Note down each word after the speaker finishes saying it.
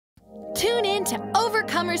Tune in to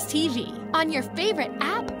Overcomers TV on your favorite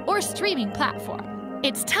app or streaming platform.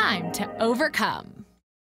 It's time to overcome.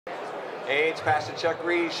 Hey, it's Pastor Chuck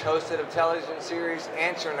Reich, host of the television series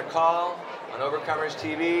Answering the Call on Overcomers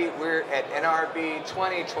TV. We're at NRB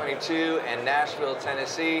 2022 in Nashville,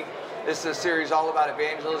 Tennessee. This is a series all about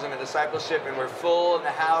evangelism and discipleship, and we're full in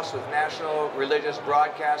the house with national religious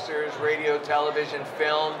broadcasters, radio, television,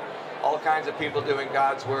 film, all kinds of people doing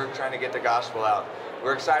God's work, trying to get the gospel out.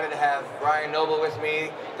 We're excited to have Brian Noble with me,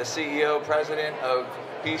 the CEO, president of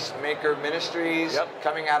Peacemaker Ministries,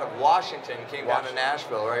 coming out of Washington, came down to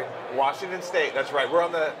Nashville, right? Washington State, that's right. We're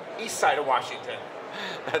on the east side of Washington.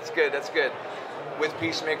 That's good, that's good. With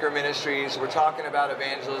Peacemaker Ministries, we're talking about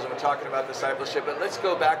evangelism, we're talking about discipleship, but let's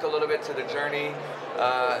go back a little bit to the journey.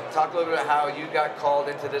 Talk a little bit about how you got called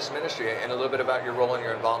into this ministry and a little bit about your role and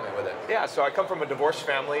your involvement with it. Yeah, so I come from a divorced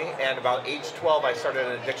family, and about age 12, I started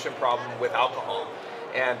an addiction problem with alcohol.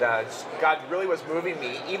 And God really was moving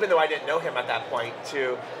me, even though I didn't know him at that point,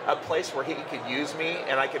 to a place where he could use me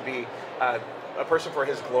and I could be a person for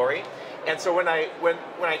his glory. And so when I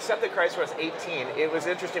accepted Christ when I was 18, it was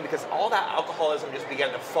interesting because all that alcoholism just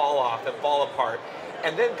began to fall off and fall apart.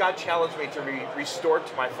 And then God challenged me to be restored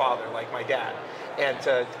to my father, like my dad, and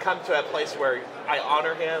to come to a place where I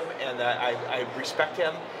honor him and I respect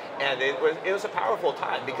him. And it was a powerful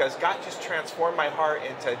time because God just transformed my heart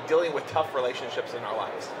into dealing with tough relationships in our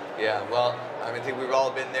lives. Yeah, well, I think we've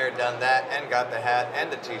all been there, done that, and got the hat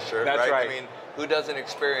and the t-shirt, That's right? I mean, who doesn't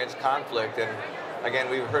experience conflict? And again,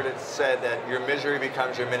 we've heard it said that your misery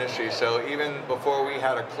becomes your ministry. So even before we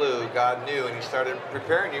had a clue, God knew, and he started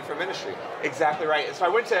preparing you for ministry. Exactly right. And so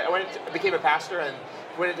I became a pastor and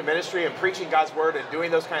went into ministry and preaching God's word and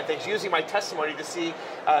doing those kind of things, using my testimony to see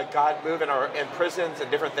God move in prisons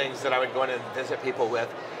and different things that I would go in and visit people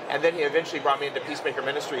with. And then he eventually brought me into Peacemaker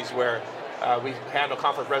Ministries, where we handle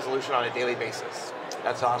conflict resolution on a daily basis.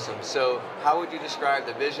 That's awesome. So how would you describe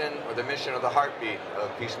the vision or the mission or the heartbeat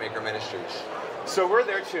of Peacemaker Ministries? So we're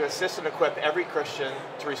there to assist and equip every Christian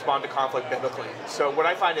to respond to conflict biblically. So what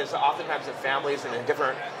I find is oftentimes in families and in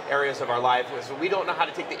different areas of our life is we don't know how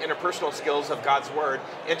to take the interpersonal skills of God's word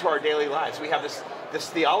into our daily lives. We have this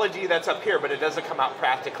theology that's up here, but it doesn't come out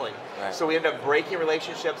practically. Right. So we end up breaking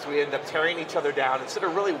relationships, we end up tearing each other down instead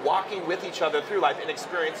of really walking with each other through life and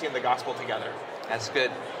experiencing the gospel together. That's good.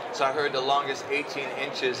 So I heard the longest 18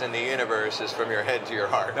 inches in the universe is from your head to your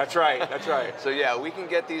heart. That's right, that's right. So yeah, we can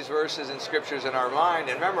get these verses and scriptures in our mind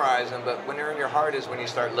and memorize them, but when they're in your heart is when you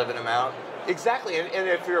start living them out. Exactly, and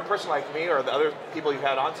if you're a person like me or the other people you've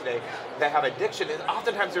had on today that have addiction, and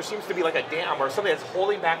oftentimes there seems to be like a dam or something that's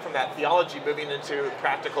holding back from that theology moving into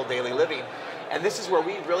practical daily living. And this is where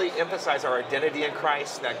we really emphasize our identity in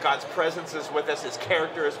Christ, that God's presence is with us, his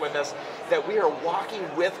character is with us, that we are walking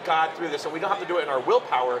with God through this, and we don't have to do it in our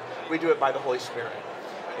willpower, we do it by the Holy Spirit.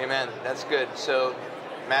 Amen, that's good. So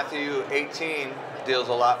Matthew 18 deals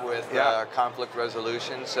a lot with conflict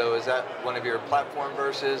resolution, so is that one of your platform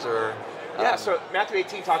verses, or? Yeah, so Matthew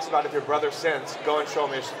 18 talks about if your brother sins, go and show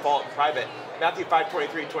him his fault in private. Matthew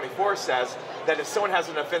 5:23-24 says that if someone has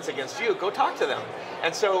an offense against you, go talk to them.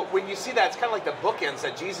 And so when you see that, it's kind of like the bookends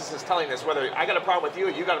that Jesus is telling us, whether I got a problem with you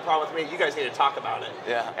or you got a problem with me, you guys need to talk about it.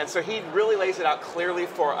 Yeah. And so he really lays it out clearly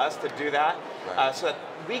for us to do that, so that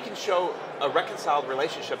we can show a reconciled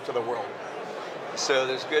relationship to the world. So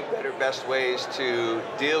there's good, better, best ways to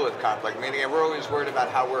deal with conflict. Meaning we're always worried about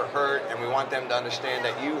how we're hurt, and we want them to understand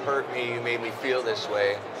that you hurt me, you made me feel this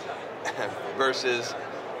way, versus,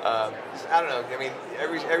 I don't know,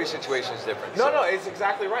 every situation is different. No, it's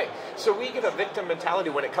exactly right. So we give a victim mentality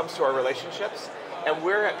when it comes to our relationships, and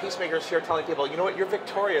we're at Peacemakers here telling people, you know what, you're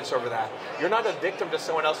victorious over that. You're not a victim to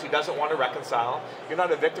someone else who doesn't want to reconcile. You're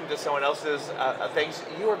not a victim to someone else's things.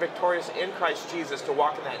 You are victorious in Christ Jesus to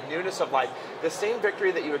walk in that newness of life. The same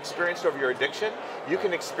victory that you experienced over your addiction, you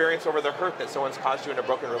can experience over the hurt that someone's caused you in a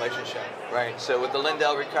broken relationship. Right, so with the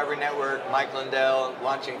Lindell Recovery Network, Mike Lindell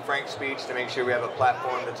launching Frank Speech to make sure we have a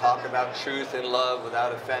platform to talk about truth and love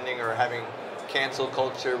without offending or having cancel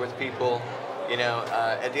culture with people. You know,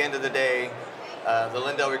 at the end of the day, the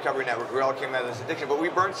Lindell Recovery Network, we all came out of this addiction, but we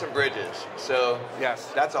burned some bridges. So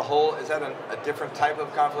yes, that's is that a different type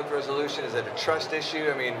of conflict resolution? Is it a trust issue?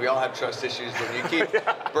 I mean, we all have trust issues, but when you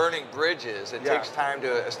keep burning bridges, it takes time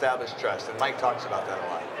to establish trust, and Mike talks about that a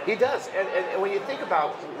lot. He does, and when you think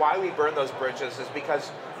about why we burn those bridges is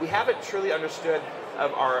because we haven't truly understood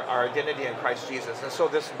of our identity in Christ Jesus. And so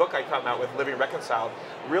this book I come out with, Living Reconciled,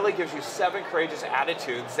 really gives you 7 courageous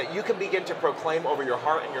attitudes that you can begin to proclaim over your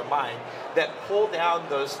heart and your mind that pull down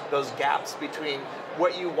those gaps between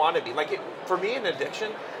what you want to be. Like for me in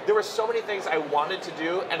addiction, there were so many things I wanted to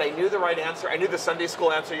do, and I knew the right answer. I knew the Sunday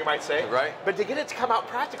school answer, you might say. Right. But to get it to come out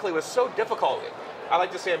practically was so difficult. I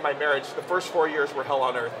like to say in my marriage, the first 4 years were hell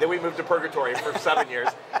on earth. Then we moved to purgatory for 7 years.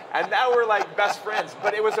 And now we're like best friends.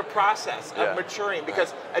 But it was a process of maturing,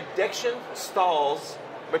 because addiction stalls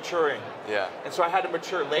maturing. Yeah. And so I had to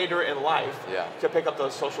mature later in life to pick up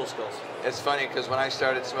those social skills. It's funny because when I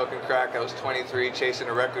started smoking crack, I was 23, chasing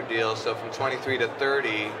a record deal. So from 23 to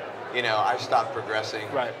 30, I stopped progressing.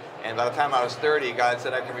 Right. And by the time I was 30, God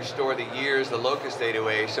said I can restore the years the locust ate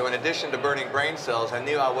away. So in addition to burning brain cells, I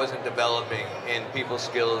knew I wasn't developing in people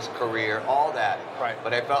skills, career, all that. Right.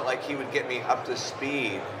 But I felt like he would get me up to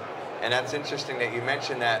speed. And that's interesting that you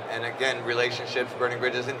mentioned that. And again, relationships, burning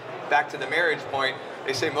bridges. And back to the marriage point,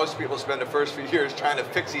 they say most people spend the first few years trying to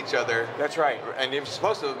fix each other. That's right. And you're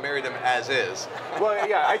supposed to marry them as is. Well,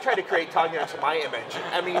 yeah, I tried to create Tanya into my image.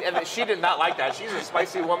 I mean, and she did not like that. She's a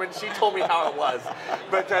spicy woman. She told me how it was.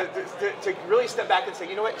 But to really step back and say,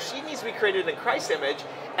 you know what, she needs to be created in Christ's image,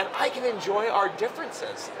 and I can enjoy our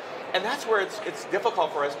differences. And that's where it's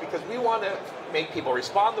difficult for us, because we want to make people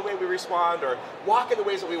respond the way we respond or walk in the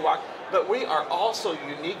ways that we walk. But we are also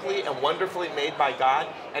uniquely and wonderfully made by God,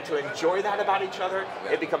 and to enjoy that about each other,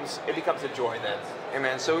 it becomes a joy then.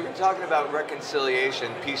 Amen. So we've been talking about reconciliation,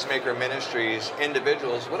 Peacemaker Ministries,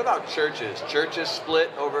 individuals. What about churches? Churches split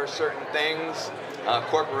over certain things,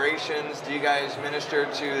 corporations. Do you guys minister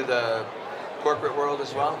to the corporate world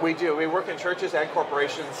as well? We do. We work in churches and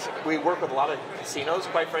corporations. We work with a lot of casinos,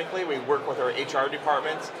 quite frankly. We work with our HR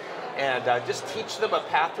departments, and just teach them a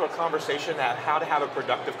path to a conversation, how to have a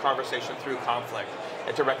productive conversation through conflict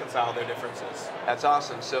and to reconcile their differences. That's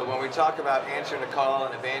awesome. So when we talk about answering the call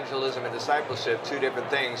and evangelism and discipleship, two different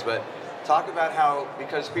things, but talk about how,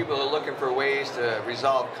 because people are looking for ways to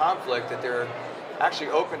resolve conflict, that they're actually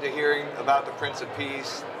open to hearing about the Prince of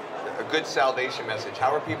Peace, a good salvation message.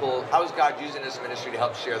 How is God using this ministry to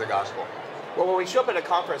help share the gospel? Well, when we show up at a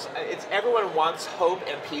conference, everyone wants hope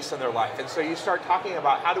and peace in their life. And so you start talking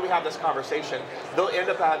about, how do we have this conversation? They'll end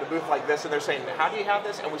up at a booth like this, and they're saying, how do you have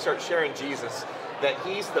this? And we start sharing Jesus, that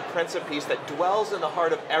he's the Prince of Peace that dwells in the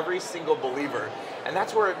heart of every single believer. And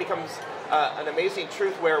that's where it becomes an amazing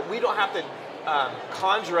truth, where we don't have to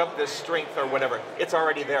conjure up this strength or whatever. It's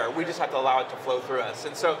already there. We just have to allow it to flow through us.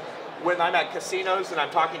 And so when I'm at casinos and I'm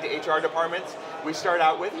talking to HR departments, we start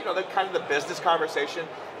out with, the kind of the business conversation.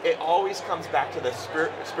 It always comes back to the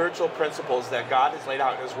spiritual principles that God has laid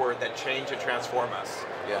out in his word that change and transform us.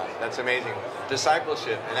 Yeah, that's amazing.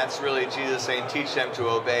 Discipleship, and that's really Jesus saying, teach them to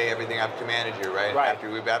obey everything I've commanded you, right? After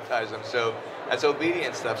we baptize them. So that's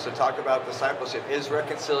obedience stuff. So talk about discipleship. Is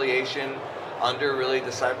reconciliation under really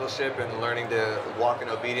discipleship and learning to walk in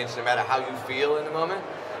obedience no matter how you feel in the moment?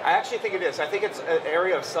 I actually think it is. I think it's an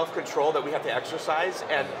area of self-control that we have to exercise,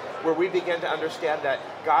 and where we begin to understand that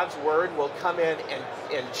God's word will come in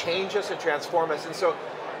and change us and transform us. And so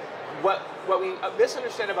what we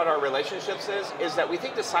misunderstand about our relationships is that we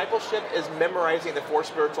think discipleship is memorizing the 4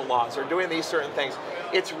 spiritual laws or doing these certain things.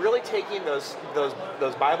 It's really taking those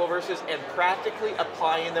Bible verses and practically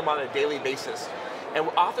applying them on a daily basis. And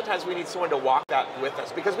oftentimes we need someone to walk that with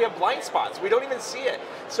us, because we have blind spots. We don't even see it.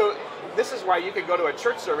 So this is why you could go to a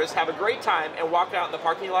church service, have a great time, and walk out in the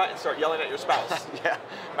parking lot and start yelling at your spouse. Yeah,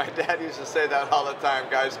 my dad used to say that all the time.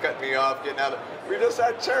 Guys cutting me off, getting out of, we're just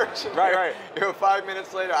at church. Right. 5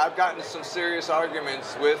 minutes later, I've gotten into some serious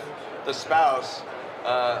arguments with the spouse.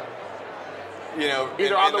 Either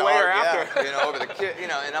on the way or after. Over the kid,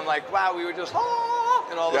 and I'm like, wow, we were just,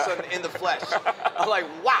 and all of a sudden in the flesh. I'm like,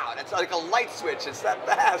 wow, that's like a light switch. It's that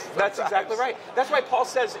fast. That's exactly right. That's why Paul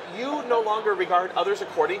says, you no longer regard others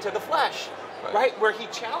according to the flesh, right? Where he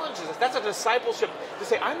challenges us. That's a discipleship to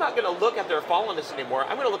say, I'm not going to look at their fallenness anymore.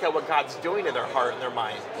 I'm going to look at what God's doing in their heart and their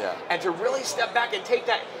mind. Yeah. And to really step back and take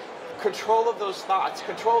that control of those thoughts,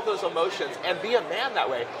 control of those emotions, and be a man that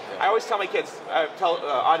way. Yeah. I always tell my kids, tell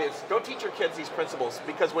audience, don't teach your kids these principles,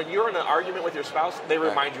 because when you're in an argument with your spouse, they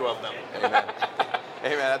remind you of them. Amen.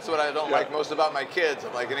 Amen. That's what I don't like most about my kids.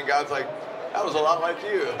 I'm like, and God's like, that was a lot like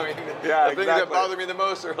you. I mean, the things that bother me the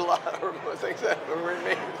most are a lot of things that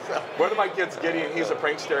remain. So. One of my kids, Gideon, he's a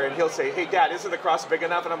prankster, and he'll say, hey, Dad, isn't the cross big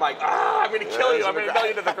enough? And I'm like, I'm going to kill you. I'm going to nail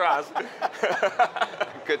you to the cross.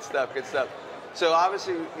 Good stuff, good stuff. So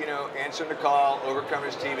obviously, answering the call,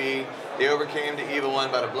 Overcomers TV, they overcame the evil one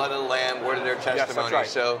by the blood of the Lamb, word of their testimony. Yes, that's right.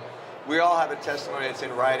 So we all have a testimony that's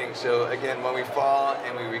in writing. So again, when we fall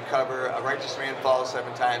and we recover, a righteous man falls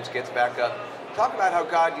 7 times, gets back up. Talk about how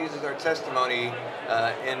God uses our testimony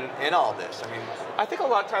in all this. I think a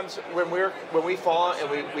lot of times when we fall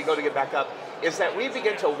and we go to get back up, is that we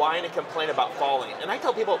begin to whine and complain about falling. And I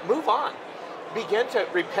tell people, move on. begin to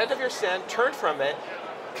repent of your sin, turn from it,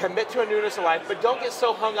 commit to a newness of life, but don't get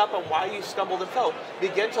so hung up on why you stumbled and fell.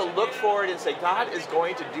 Begin to look forward and say, God is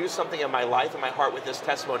going to do something in my life and my heart with this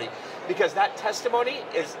testimony, because that testimony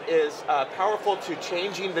is powerful to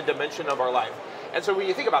changing the dimension of our life. And so when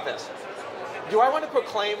you think about this, do I want to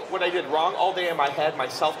proclaim what I did wrong all day in my head, my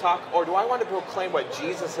self-talk, or do I want to proclaim what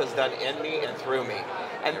Jesus has done in me and through me?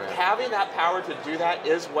 And having that power to do that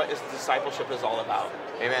is what discipleship is all about.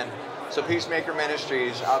 Amen. So Peacemaker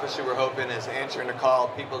Ministries, obviously we're hoping, is answering the call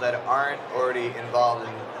of people that aren't already involved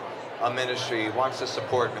in a ministry, wants to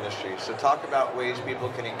support ministries. So talk about ways people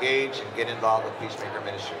can engage and get involved with Peacemaker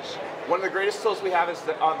Ministries. One of the greatest tools we have is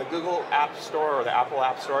on the Google App Store or the Apple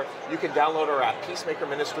App Store. You can download our app, Peacemaker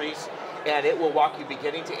Ministries, and it will walk you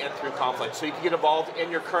beginning to end through conflict. So you can get involved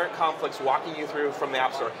in your current conflicts, walking you through from the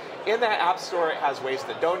App Store. In that App Store, it has ways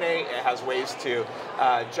to donate, it has ways to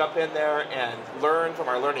jump in there and learn from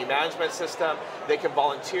our learning management system. They can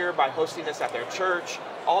volunteer by hosting us at their church,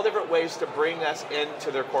 all different ways to bring us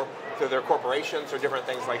into their corporations or different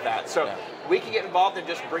things like that. So we can get involved in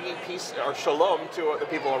just bringing peace or shalom to the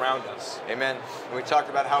people around us. Amen. And we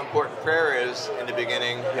talked about how important prayer is in the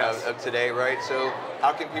beginning of today, right? So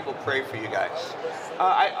how can people pray for you guys?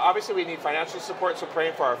 Obviously, we need financial support, so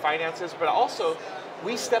praying for our finances, but also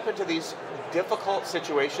we step into these difficult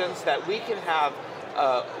situations that we can have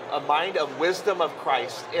a mind of wisdom of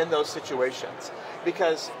Christ in those situations.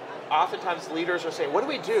 Because oftentimes leaders are saying, what do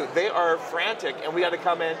we do? They are frantic, and we got to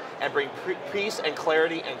come in and bring peace and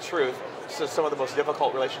clarity and truth to some of the most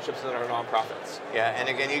difficult relationships in our nonprofits. Yeah, and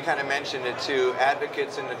again, you kind of mentioned it too,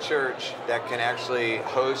 advocates in the church that can actually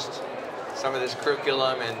host some of this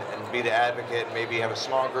curriculum and be the advocate, and maybe have a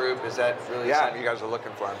small group. Is that really something you guys are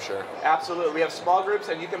looking for, I'm sure? Absolutely. We have small groups,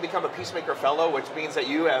 and you can become a Peacemaker Fellow, which means that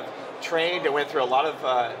you have trained and went through a lot of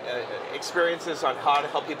experiences on how to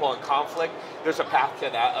help people in conflict. There's a path to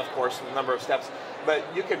that, of course, a number of steps, but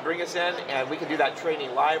you can bring us in, and we can do that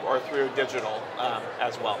training live or through digital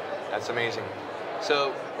as well. That's amazing.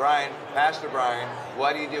 So, Brian, Pastor Brian,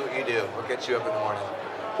 why do you do what you do? What gets you up in the morning?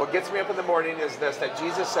 What gets me up in the morning is this, that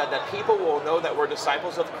Jesus said that people will know that we're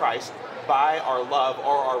disciples of Christ by our love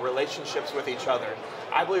or our relationships with each other.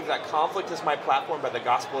 I believe that conflict is my platform, but the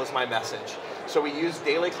gospel is my message. So we use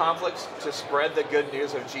daily conflicts to spread the good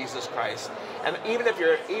news of Jesus Christ. And even if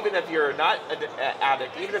you're not an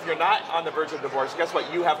addict, even if you're not on the verge of divorce, guess what?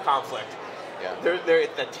 You have conflict. Yeah.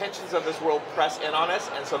 The tensions of this world press in on us,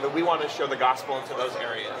 and so that we want to show the gospel into those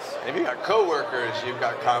areas. And if you've got coworkers, you've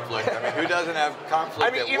got conflict. I mean, who doesn't have conflict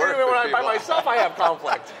at work? Even when I'm by myself, I have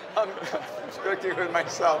conflict. I'm speaking with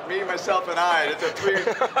myself, me, myself, and I. It's a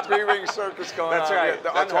three-ring circus going on. That's right.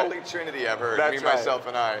 The unholy trinity, I've heard. That's me, myself,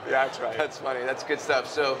 and I. That's right. That's funny. That's good stuff.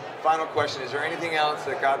 So, final question. Is there anything else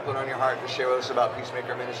that God put on your heart to share with us about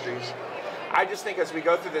Peacemaker Ministries? I just think as we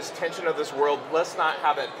go through this tension of this world, let's not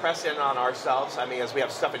have it press in on ourselves. I mean, as we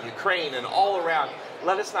have stuff in Ukraine and all around,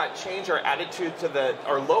 let us not change our attitude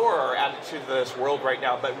or lower our attitude to this world right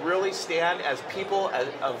now, but really stand as people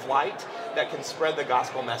of light that can spread the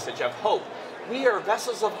gospel message of hope. We are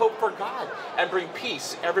vessels of hope for God and bring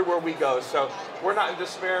peace everywhere we go. So we're not in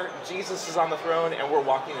despair. Jesus is on the throne, and we're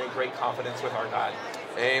walking in great confidence with our God.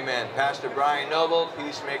 Amen. Pastor Brian Noble,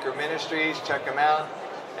 Peacemaker Ministries. Check him out.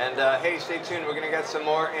 And hey, stay tuned. We're going to get some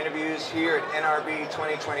more interviews here at NRB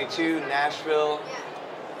 2022, Nashville,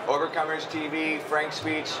 Overcomers TV, Frank's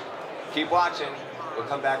speech. Keep watching. We'll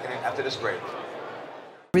come back after this break.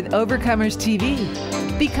 With Overcomers TV,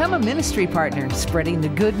 become a ministry partner, spreading the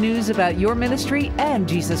good news about your ministry and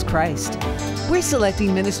Jesus Christ. We're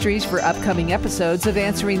selecting ministries for upcoming episodes of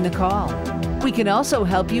Answering the Call. We can also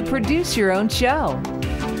help you produce your own show.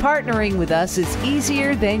 Partnering with us is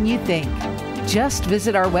easier than you think. Just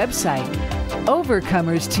visit our website,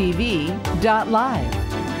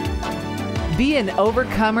 overcomerstv.live. Be an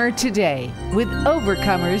overcomer today with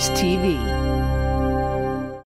Overcomers TV.